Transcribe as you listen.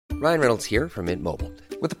Ryan Reynolds here from Mint Mobile.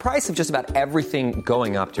 With the price of just about everything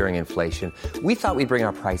going up during inflation, we thought we'd bring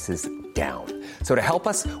our prices down. So to help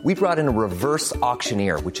us, we brought in a reverse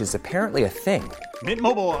auctioneer, which is apparently a thing. Mint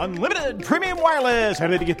Mobile Unlimited Premium Wireless. How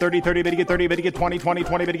to get 30, 30, bit to get 30, bit to get 20, 20,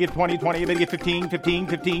 20, bit to get 20, 20, bit to get 15, 15,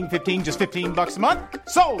 15, 15, just $15 a month?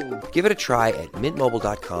 Sold! Give it a try at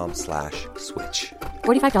mintmobile.com/switch.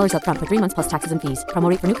 $45 up front for 3 months plus taxes and fees. Promo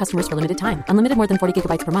rate for new customers for limited time. Unlimited more than 40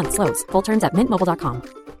 gigabytes per month. Slows full terms at mintmobile.com.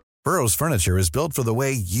 Burrow's furniture is built for the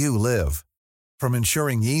way you live. From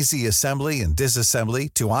ensuring easy assembly and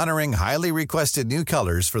disassembly to honoring highly requested new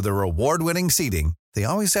colors for their award-winning seating, they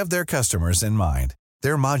always have their customers in mind.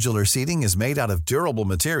 Their modular seating is made out of durable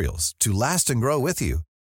materials to last and grow with you.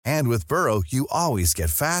 And with Burrow, you always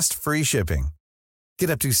get fast, free shipping.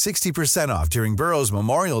 Get up to 60% off during Burrow's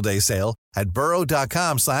Memorial Day sale at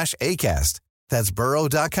burrow.com/ACAST. That's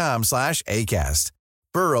burrow.com/ACAST.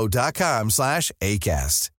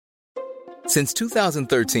 burrow.com/ACAST. Since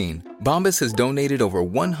 2013, Bombas has donated over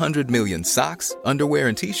 100 million socks, underwear,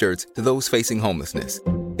 and T-shirts to those facing homelessness.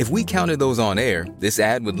 If we counted those on air, this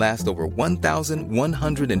ad would last over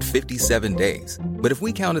 1,157 days. But if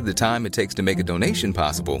we counted the time it takes to make a donation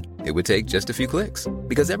possible, it would take just a few clicks.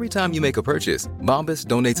 Because every time you make a purchase, Bombas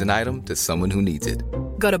donates an item to someone who needs it.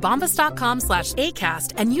 Go to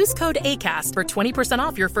bombas.com/ACAST and use code ACAST for 20%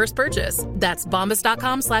 off your first purchase. That's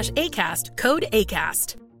bombas.com/ACAST, code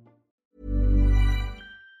ACAST.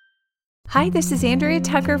 Hi, this is Andrea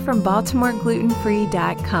Tucker from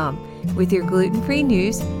BaltimoreGlutenFree.com with your gluten-free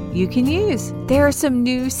news you can use. There are some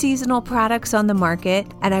new seasonal products on the market,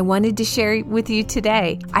 and I wanted to share with you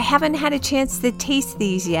today. I haven't had a chance to taste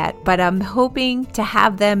these yet, but I'm hoping to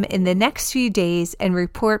have them in the next few days and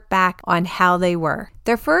report back on how they were.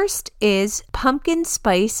 The first is pumpkin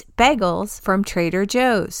spice bagels from Trader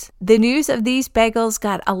Joe's. The news of these bagels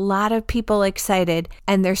got a lot of people excited,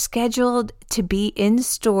 and they're scheduled to be in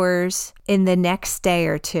stores in the next day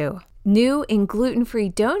or two. New in gluten-free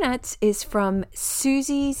donuts is from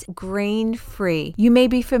Susie's Grain Free. You may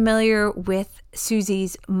be familiar with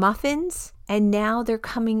Susie's muffins, and now they're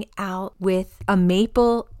coming out with a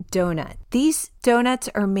maple donut. These donuts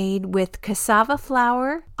are made with cassava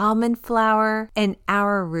flour, almond flour, and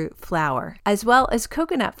arrowroot flour, as well as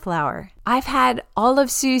coconut flour. I've had all of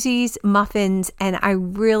Susie's muffins, and I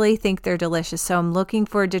really think they're delicious, so I'm looking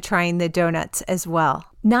forward to trying the donuts as well.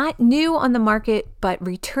 Not new on the market, but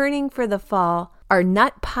returning for the fall are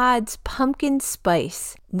Nut Pods Pumpkin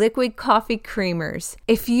Spice liquid coffee creamers.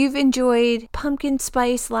 If you've enjoyed pumpkin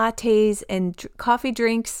spice lattes and coffee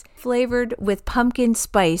drinks flavored with pumpkin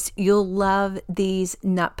spice, you'll love these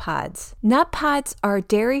Nut Pods. Nut Pods are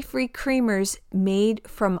dairy-free creamers made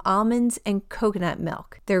from almonds and coconut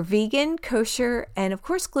milk. They're vegan, kosher, and of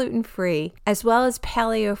course gluten-free, as well as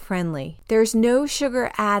paleo-friendly. There's no sugar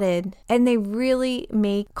added, and they really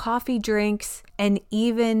make coffee drinks and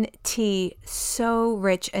even tea so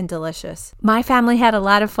rich and delicious. My family had a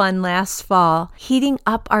lot of fun last fall heating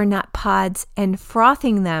up our Nut Pods and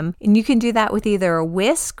frothing them, and you can do that with either a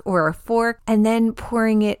whisk or a fork, and then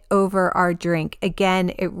pouring it over our drink.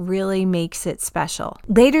 Again, it really makes it special.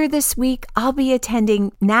 Later this week, I'll be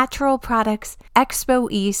attending Natural Products Expo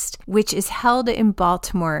East, which is held in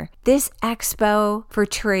Baltimore. This expo for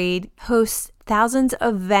trade hosts thousands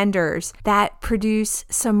of vendors that produce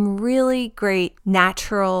some really great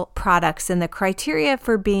natural products, and the criteria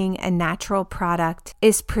for being a natural product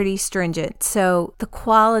is pretty stringent. So the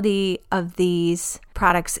quality of these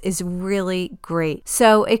products is really great.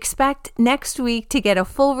 So expect next week to get a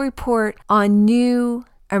full report on new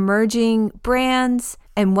emerging brands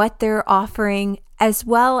and what they're offering, as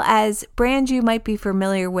well as brands you might be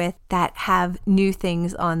familiar with that have new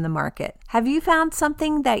things on the market. Have you found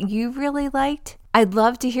something that you really liked? I'd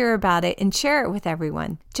love to hear about it and share it with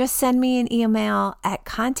everyone. Just send me an email at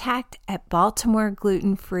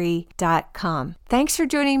contact@BaltimoreGlutenFree.com. Thanks for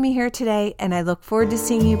joining me here today, and I look forward to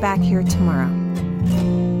seeing you back here tomorrow.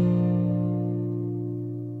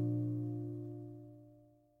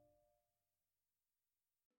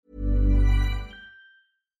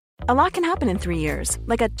 A lot can happen in 3 years,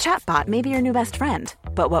 like a chatbot may be your new best friend.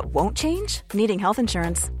 But what won't change? Needing health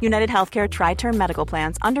insurance. United Healthcare Tri-Term Medical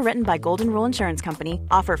Plans, underwritten by Golden Rule Insurance Company,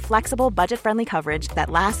 offer flexible, budget-friendly coverage that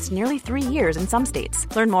lasts nearly 3 years in some states.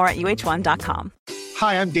 Learn more at uh1.com.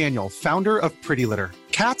 Hi, I'm Daniel, founder of Pretty Litter.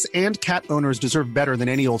 Cats and cat owners deserve better than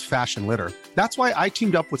any old-fashioned litter. That's why I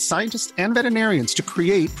teamed up with scientists and veterinarians to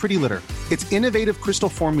create Pretty Litter. Its innovative crystal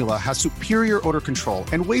formula has superior odor control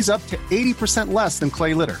and weighs up to 80% less than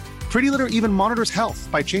clay litter. Pretty Litter even monitors health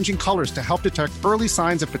by changing colors to help detect early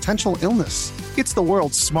signs of potential illness. It's the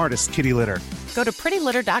world's smartest kitty litter. Go to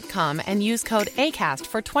prettylitter.com and use code ACAST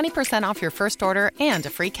for 20% off your first order and a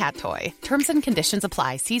free cat toy. Terms and conditions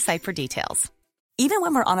apply. See site for details. Even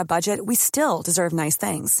when we're on a budget, we still deserve nice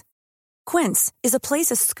things. Quince is a place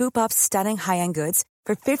to scoop up stunning high-end goods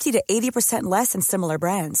for 50 to 80% less than similar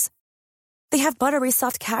brands. They have buttery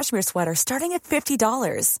soft cashmere sweaters starting at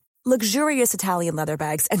 $50, luxurious Italian leather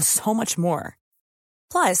bags, and so much more.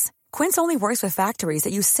 Plus, Quince only works with factories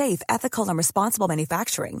that use safe, ethical, and responsible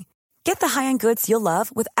manufacturing. Get the high-end goods you'll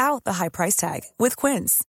love without the high price tag with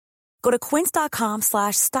Quince. Go to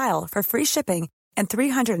quince.com/style for free shipping and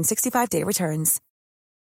 365-day returns.